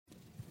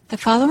The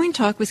following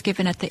talk was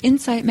given at the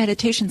Insight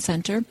Meditation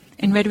Center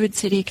in Redwood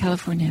City,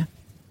 California.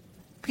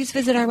 Please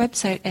visit our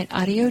website at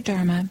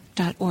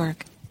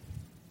audiodharma.org.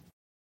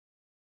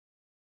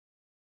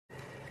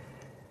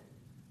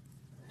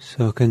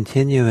 So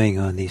continuing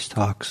on these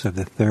talks of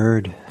the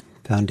third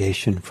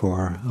foundation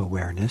for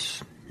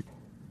awareness,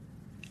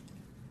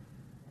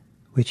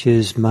 which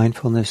is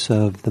mindfulness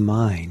of the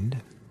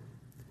mind.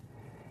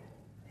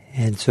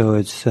 And so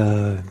it's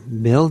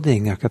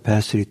building our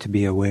capacity to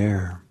be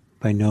aware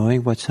by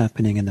knowing what's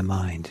happening in the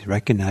mind,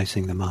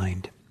 recognizing the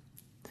mind.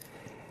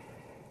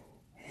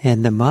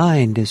 And the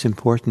mind is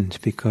important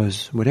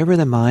because whatever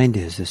the mind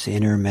is, this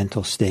inner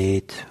mental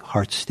state,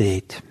 heart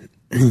state,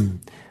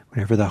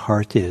 whatever the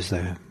heart is,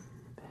 as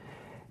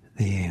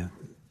the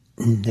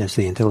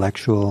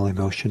intellectual,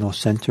 emotional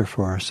center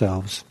for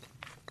ourselves,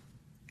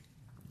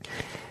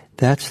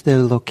 that's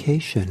the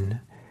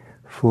location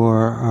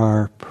for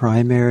our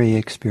primary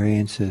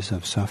experiences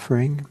of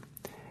suffering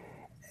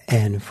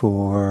and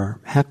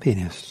for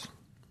happiness.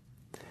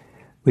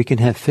 We can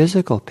have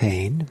physical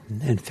pain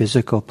and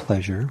physical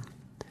pleasure,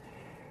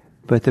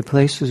 but the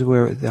places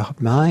where the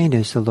mind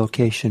is the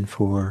location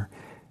for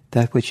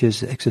that which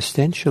is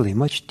existentially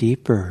much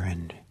deeper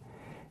and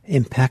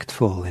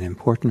impactful and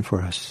important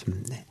for us.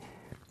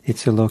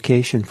 It's a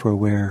location for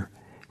where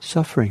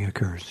suffering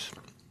occurs.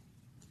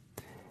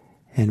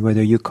 And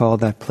whether you call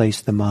that place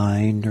the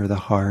mind or the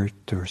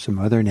heart or some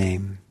other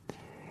name,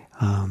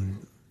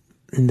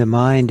 the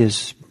mind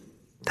is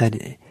that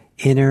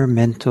inner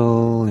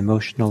mental,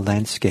 emotional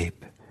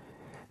landscape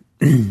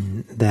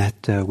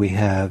that we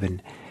have,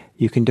 and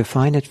you can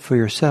define it for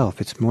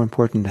yourself. It's more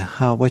important to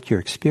what you're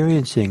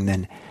experiencing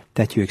than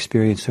that you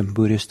experience some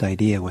Buddhist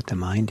idea what the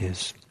mind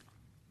is.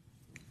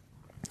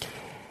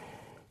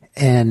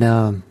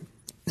 And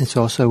it's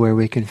also where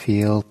we can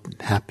feel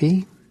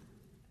happy,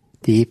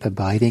 deep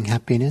abiding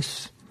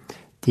happiness,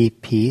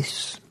 deep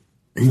peace,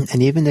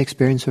 and even the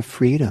experience of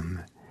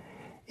freedom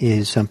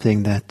is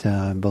something that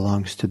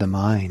belongs to the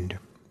mind,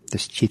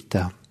 this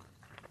citta.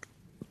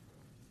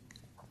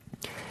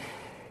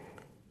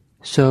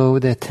 So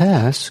the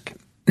task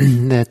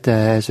that,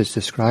 as it's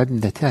described in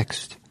the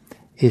text,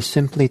 is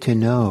simply to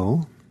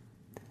know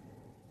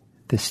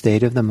the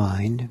state of the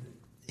mind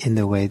in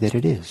the way that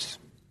it is.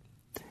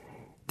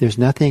 There's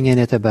nothing in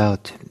it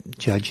about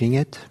judging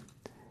it,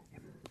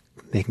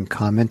 making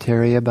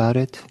commentary about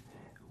it,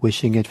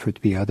 wishing it for it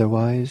to be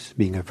otherwise,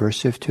 being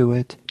aversive to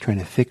it, trying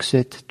to fix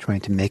it, trying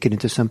to make it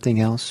into something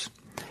else.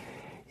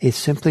 It's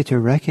simply to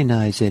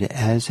recognize it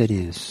as it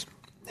is.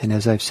 And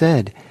as I've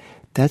said,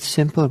 that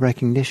simple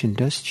recognition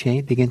does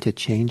begin to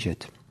change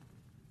it.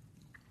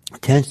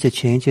 It tends to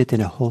change it in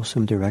a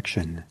wholesome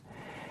direction,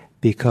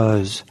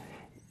 because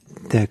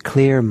the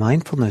clear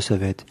mindfulness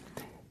of it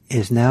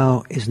is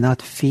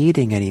not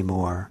feeding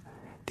anymore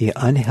the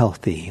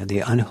unhealthy,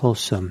 the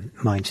unwholesome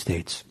mind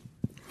states.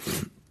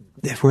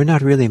 If we're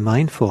not really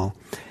mindful,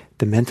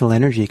 the mental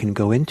energy can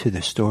go into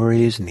the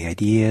stories and the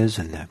ideas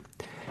and the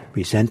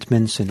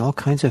resentments and all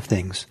kinds of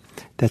things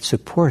that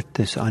support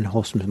this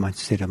unwholesome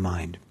state of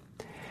mind.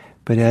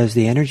 But as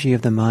the energy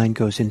of the mind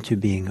goes into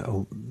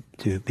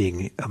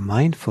being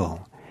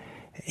mindful,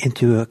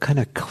 into a kind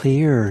of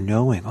clear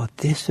knowing,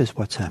 this is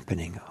what's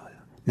happening.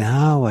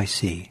 Now I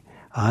see.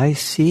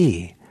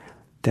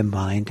 The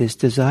mind is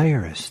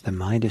desirous. The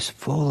mind is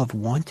full of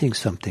wanting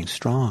something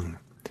strong.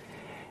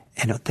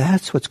 And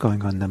that's what's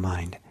going on in the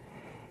mind.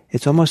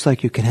 It's almost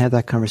like you can have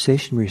that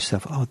conversation with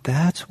yourself.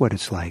 That's what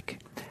it's like.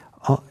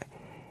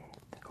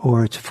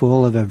 Or it's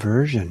full of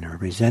aversion or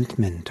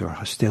resentment or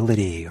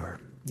hostility or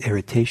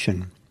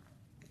irritation.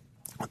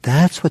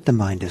 That's what the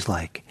mind is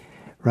like.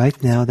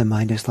 Right now the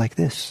mind is like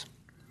this.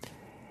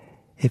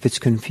 If it's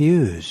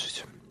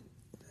confused,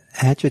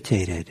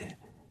 agitated,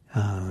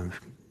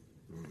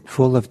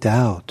 full of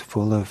doubt,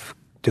 full of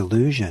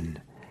delusion,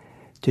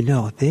 to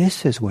know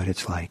this is what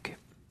it's like.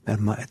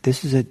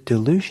 This is a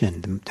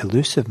delusion, the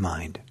delusive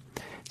mind.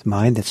 It's a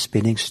mind that's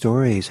spinning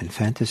stories and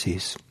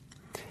fantasies.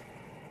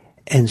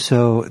 And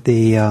so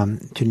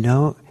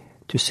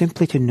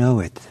simply to know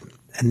it,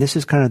 and this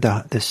is kind of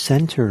the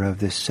center of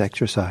this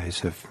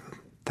exercise of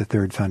the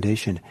third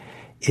foundation,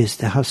 is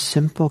how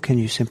simple can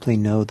you simply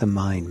know the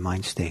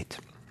mind state.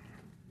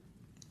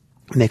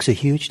 It makes a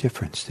huge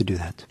difference to do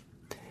that.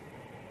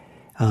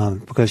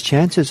 Because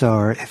chances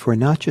are, if we're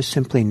not just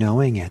simply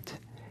knowing it,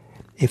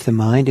 if the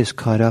mind is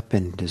caught up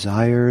in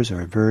desires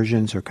or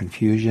aversions or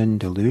confusion,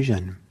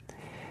 delusion,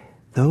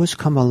 those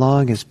come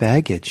along as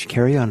baggage,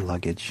 carry-on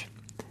luggage,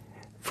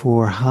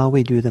 for how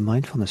we do the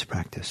mindfulness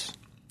practice.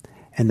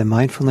 And the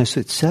mindfulness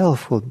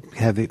itself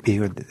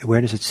the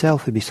awareness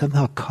itself will be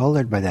somehow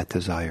colored by that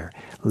desire,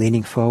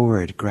 leaning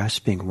forward,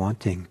 grasping,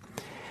 wanting,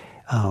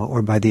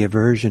 or by the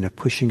aversion of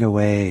pushing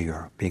away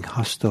or being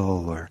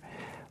hostile or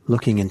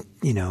looking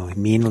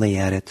meanly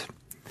at it.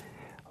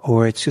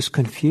 Or it's just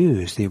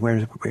confused. The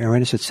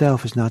awareness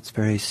itself is not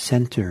very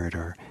centered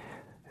or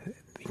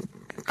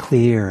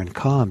clear and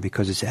calm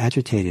because it's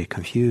agitated,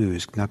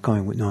 confused, not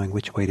knowing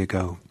which way to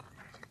go.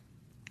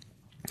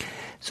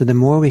 So the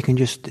more we can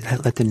just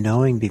let the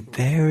knowing be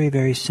very,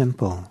 very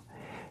simple,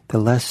 the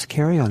less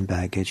carry-on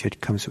baggage it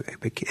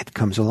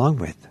comes along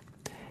with.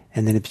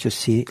 And then it's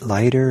just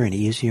lighter and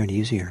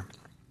easier.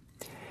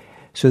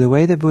 So the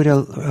way the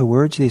Buddha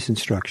words these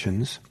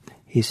instructions,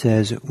 he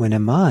says, when the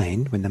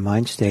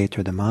mind state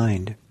or the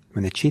mind,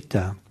 when the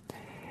citta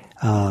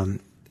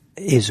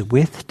is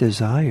with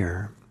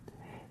desire,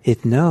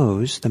 it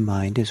knows the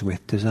mind is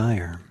with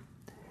desire.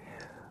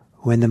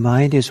 When the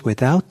mind is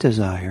without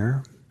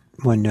desire,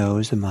 one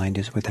knows the mind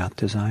is without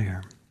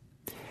desire.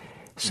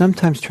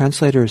 Sometimes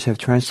translators have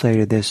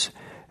translated this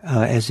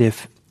as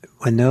if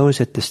one knows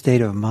that the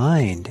state of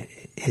mind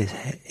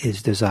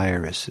is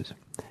desirous,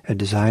 a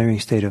desiring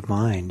state of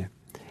mind,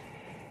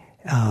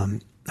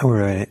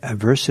 or an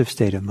aversive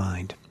state of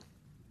mind.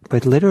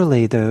 But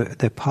literally,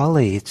 the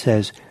Pali, it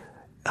says,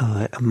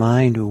 a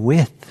mind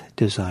with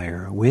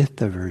desire,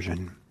 with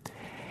aversion.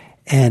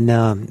 And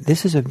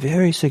this is a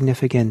very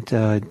significant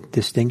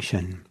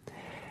distinction,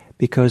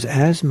 because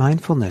as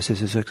mindfulness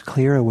is a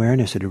clear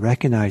awareness, it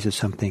recognizes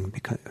something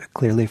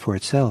clearly for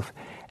itself.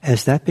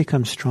 As that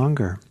becomes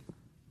stronger,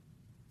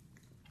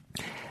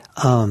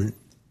 the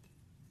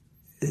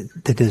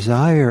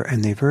desire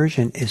and the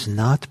aversion is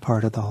not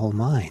part of the whole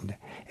mind.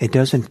 It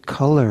doesn't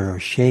color or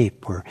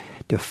shape or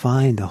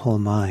define the whole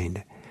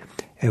mind.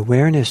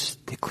 Awareness,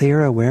 the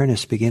clear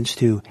awareness, begins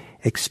to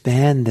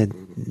expand the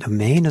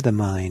domain of the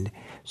mind,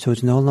 so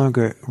it's no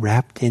longer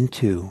wrapped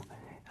into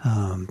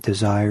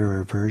desire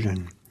or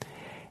aversion.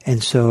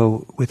 And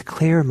so with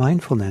clear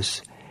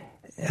mindfulness,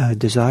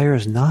 desire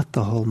is not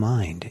the whole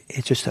mind.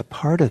 It's just a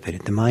part of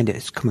it. The mind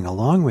is coming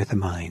along with the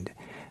mind,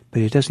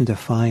 but it doesn't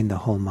define the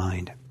whole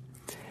mind.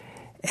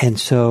 And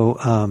so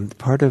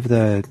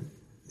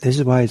this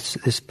is why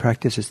this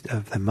practice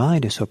of the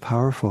mind is so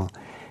powerful,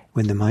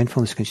 when the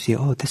mindfulness can see,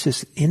 oh, this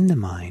is in the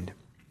mind.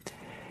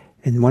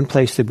 In one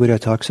place, the Buddha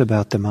talks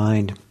about the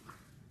mind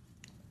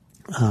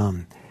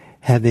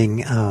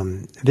having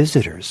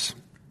visitors.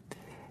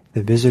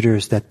 The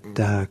visitors that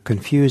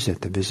confuse it,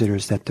 the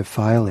visitors that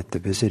defile it, the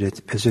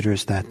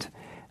visitors that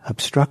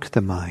obstruct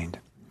the mind.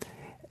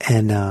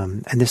 And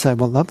this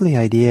lovely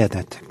idea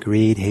that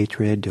greed,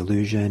 hatred,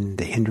 delusion,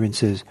 the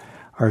hindrances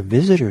are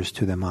visitors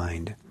to the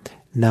mind,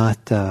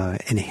 not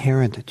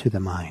inherent to the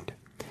mind.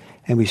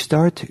 And we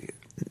start,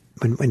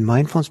 when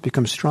mindfulness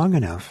becomes strong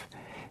enough,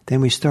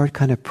 then we start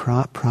kind of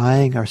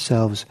prying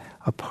ourselves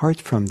apart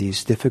from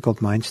these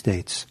difficult mind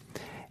states.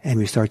 And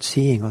we start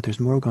seeing, oh, there's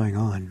more going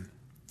on.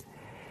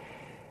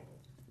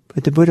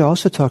 But the Buddha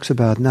also talks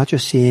about not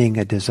just seeing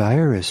a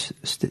desirous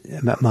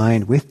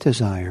mind with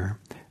desire,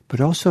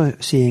 but also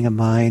seeing a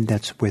mind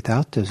that's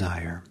without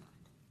desire.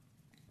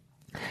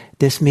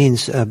 This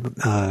means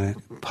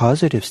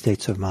positive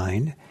states of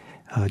mind.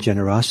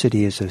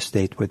 Generosity is a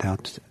state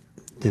without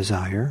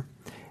desire,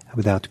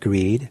 without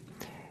greed.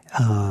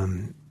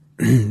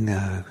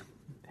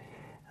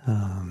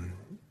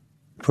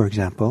 For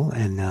example,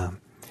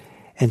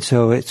 and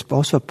so it's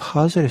also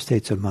positive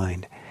states of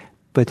mind.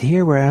 But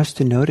here we're asked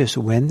to notice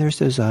when there's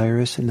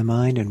desirous in the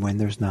mind and when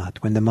there's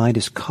not. When the mind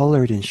is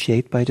colored and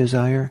shaped by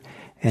desire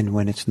and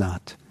when it's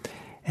not.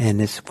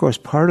 And it's, of course,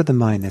 part of the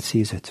mind that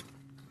sees it.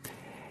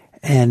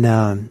 And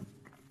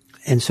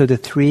so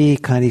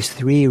these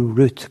three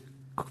root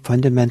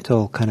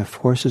fundamental kind of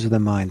forces of the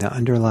mind that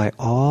underlie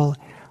all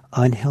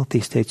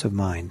unhealthy states of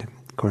mind,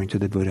 according to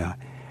the Buddha.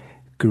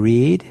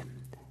 Greed,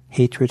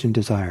 hatred, and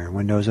desire.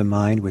 One knows a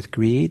mind with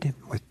greedy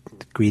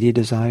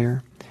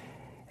desire.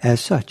 As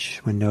such,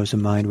 one knows a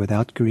mind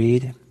without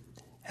greed.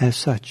 As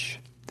such,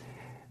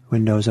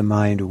 one knows a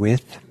mind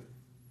with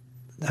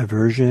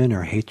aversion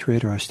or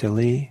hatred or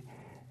hostility.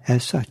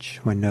 As such,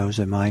 one knows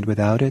a mind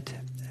without it.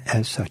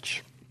 As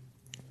such.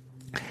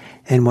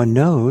 And one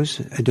knows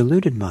a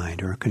deluded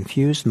mind or a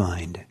confused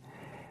mind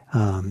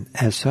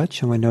as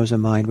such, and one knows a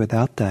mind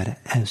without that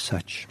as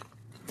such.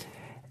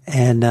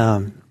 And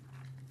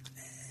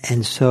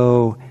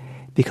so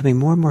becoming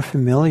more and more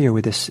familiar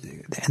with this,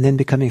 and then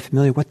becoming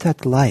familiar what's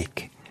that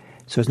like.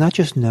 So it's not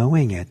just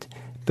knowing it,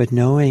 but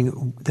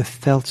knowing the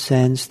felt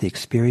sense, the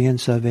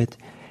experience of it,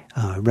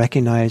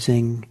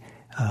 recognizing,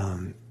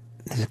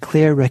 there's a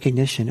clear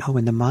recognition,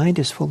 when the mind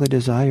is full of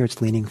desire,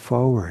 it's leaning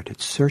forward,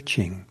 it's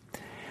searching.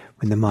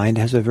 When the mind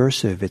has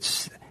aversive,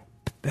 it's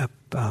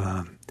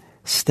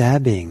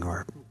stabbing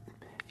or,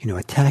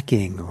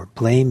 attacking or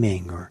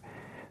blaming or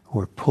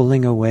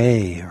pulling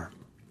away, or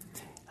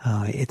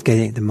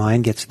the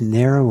mind gets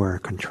narrower,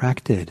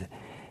 contracted,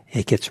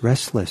 it gets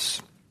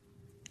restless.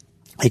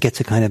 It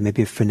gets a kind of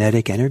maybe a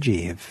frenetic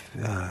energy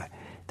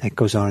that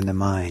goes on in the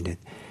mind.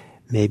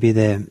 Maybe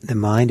the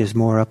mind is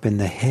more up in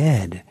the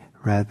head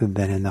rather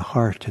than in the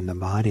heart and the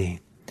body.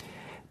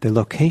 The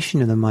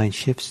location of the mind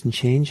shifts and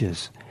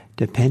changes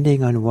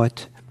depending on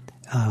what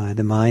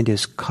the mind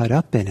is caught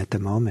up in at the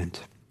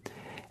moment.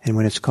 And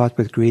when it's caught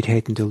with greed,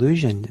 hate, and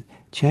delusion,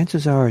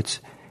 chances are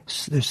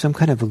there's some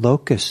kind of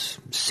locus,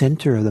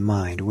 center of the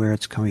mind where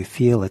we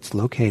feel it's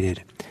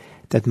located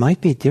that might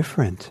be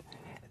different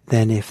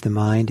than if the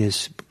mind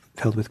is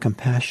filled with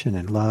compassion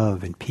and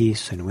love and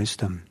peace and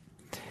wisdom.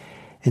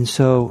 And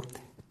so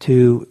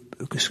to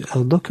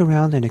look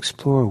around and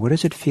explore, what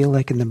does it feel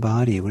like in the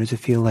body? What does it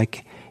feel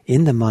like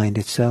in the mind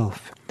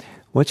itself?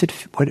 What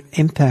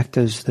impact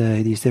does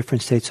these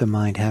different states of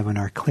mind have on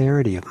our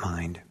clarity of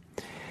mind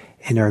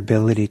and our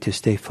ability to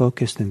stay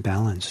focused and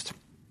balanced?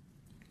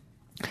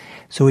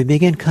 So we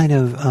begin kind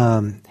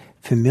of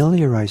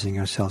familiarizing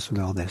ourselves with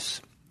all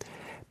this.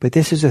 But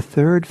this is a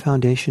third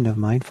foundation of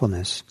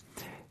mindfulness.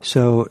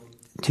 So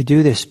to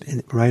do this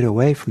right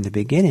away from the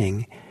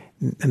beginning,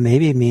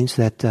 maybe it means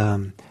that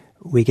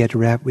we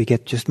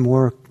get just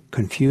more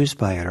confused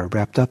by it, or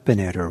wrapped up in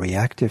it, or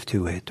reactive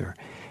to it, or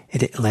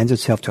it lends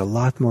itself to a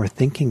lot more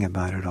thinking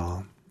about it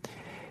all.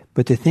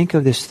 But to think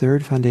of this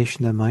third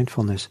foundation of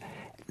mindfulness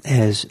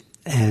as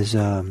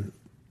having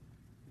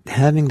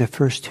the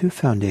first two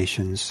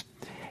foundations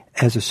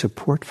as a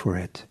support for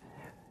it,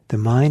 the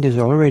mind is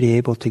already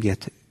able to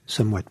get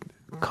somewhat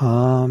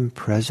calm,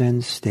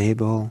 present,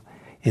 stable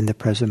in the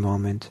present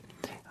moment.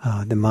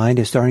 The mind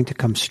is starting to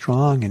come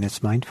strong in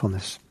its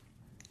mindfulness.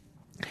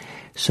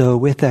 So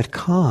with that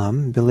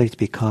calm, ability to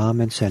be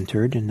calm and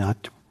centered and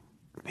not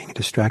being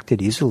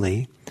distracted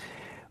easily,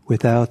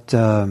 without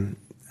and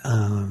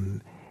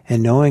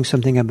knowing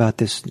something about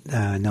this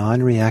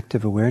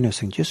non-reactive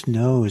awareness, and just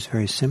knows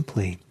very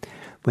simply,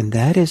 when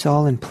that is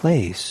all in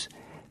place,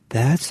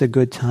 that's a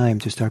good time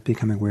to start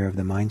becoming aware of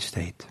the mind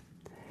state.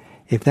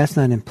 If that's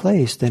not in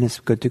place, then it's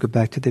good to go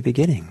back to the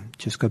beginning.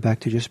 Just go back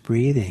to just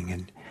breathing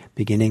and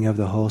beginning of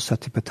the whole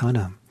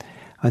Satipaṭṭhāna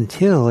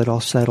until it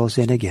all settles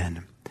in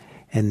again.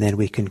 And then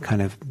we can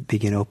kind of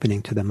begin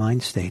opening to the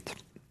mind state.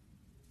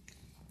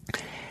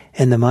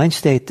 And the mind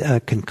state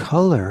can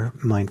color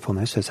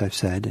mindfulness, as I've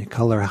said, and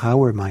color how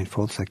we're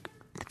mindful. It's like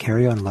the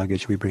carry-on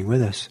luggage we bring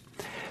with us.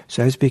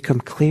 So as we become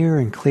clearer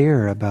and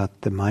clearer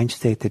about the mind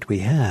state that we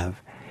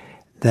have,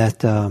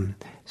 that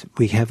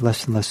we have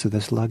less and less of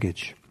this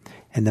luggage.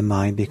 And the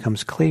mind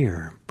becomes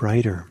clearer,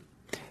 brighter,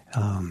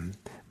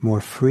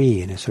 more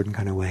free in a certain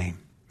kind of way.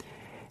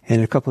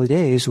 In a couple of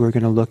days, we're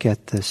going to look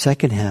at the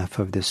second half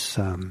of this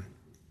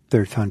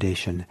third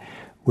foundation,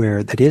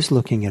 where that is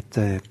looking at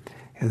how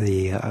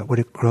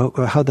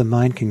the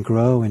mind can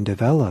grow and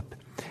develop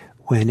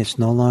when it's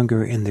no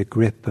longer in the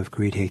grip of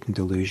greed, hate, and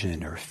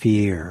delusion, or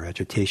fear, or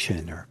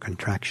agitation, or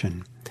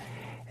contraction.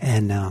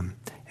 And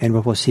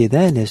what we'll see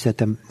then is that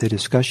the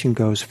discussion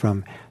goes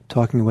from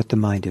talking what the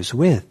mind is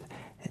with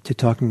to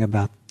talking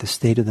about the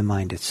state of the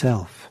mind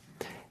itself.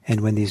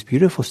 And when these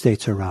beautiful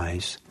states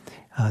arise,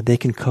 they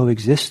can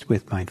coexist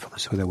with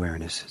mindfulness, with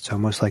awareness. It's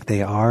almost like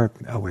they are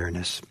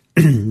awareness,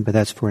 but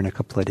that's for in a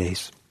couple of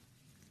days.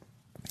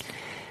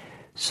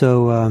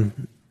 So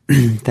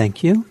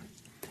thank you.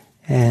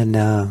 And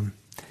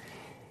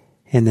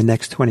in the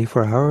next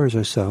 24 hours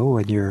or so,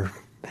 when you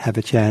have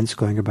a chance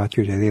going about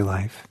your daily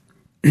life,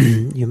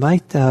 you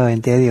might, in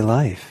daily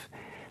life,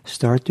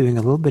 start doing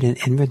a little bit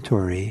of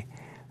inventory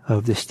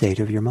of the state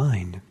of your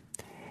mind.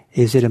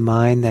 Is it a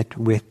mind that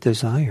with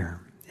desire?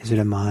 Is it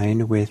a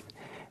mind with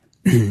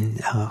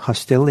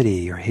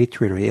hostility or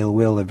hatred or ill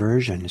will,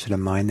 aversion? Is it a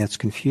mind that's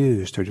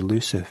confused or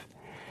delusive?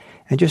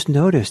 And just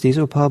notice, these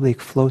will probably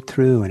float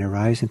through and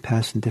arise and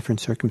pass in different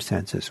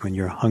circumstances. When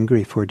you're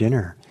hungry for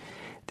dinner,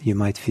 you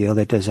might feel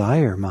that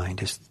desire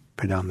mind is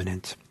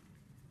predominant.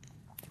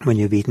 When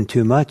you've eaten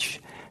too much,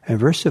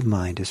 aversive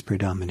mind is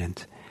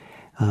predominant.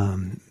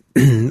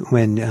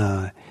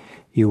 When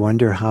you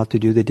wonder how to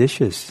do the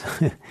dishes,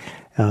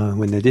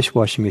 when the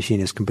dishwashing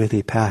machine is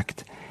completely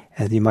packed,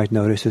 you might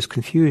notice this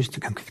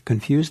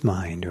confused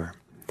mind, or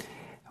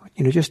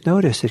just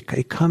notice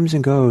it comes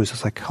and goes.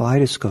 It's like a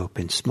kaleidoscope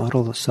in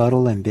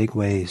subtle and big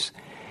ways.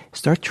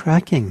 Start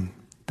tracking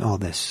all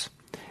this,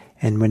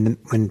 and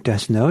when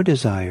there's no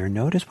desire,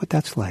 notice what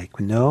that's like.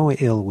 No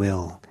ill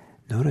will,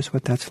 notice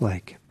what that's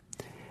like.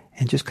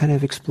 And just kind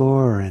of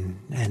explore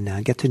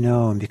and get to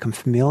know and become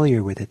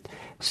familiar with it,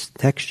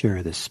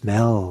 texture, the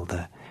smell,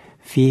 the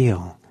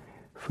feel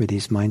for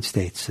these mind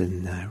states,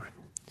 and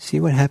see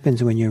what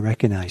happens when you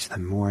recognize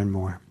them more and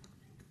more.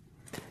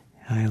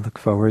 I look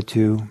forward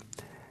to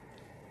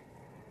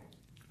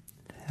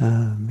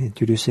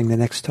introducing the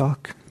next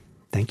talk.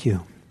 Thank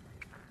you.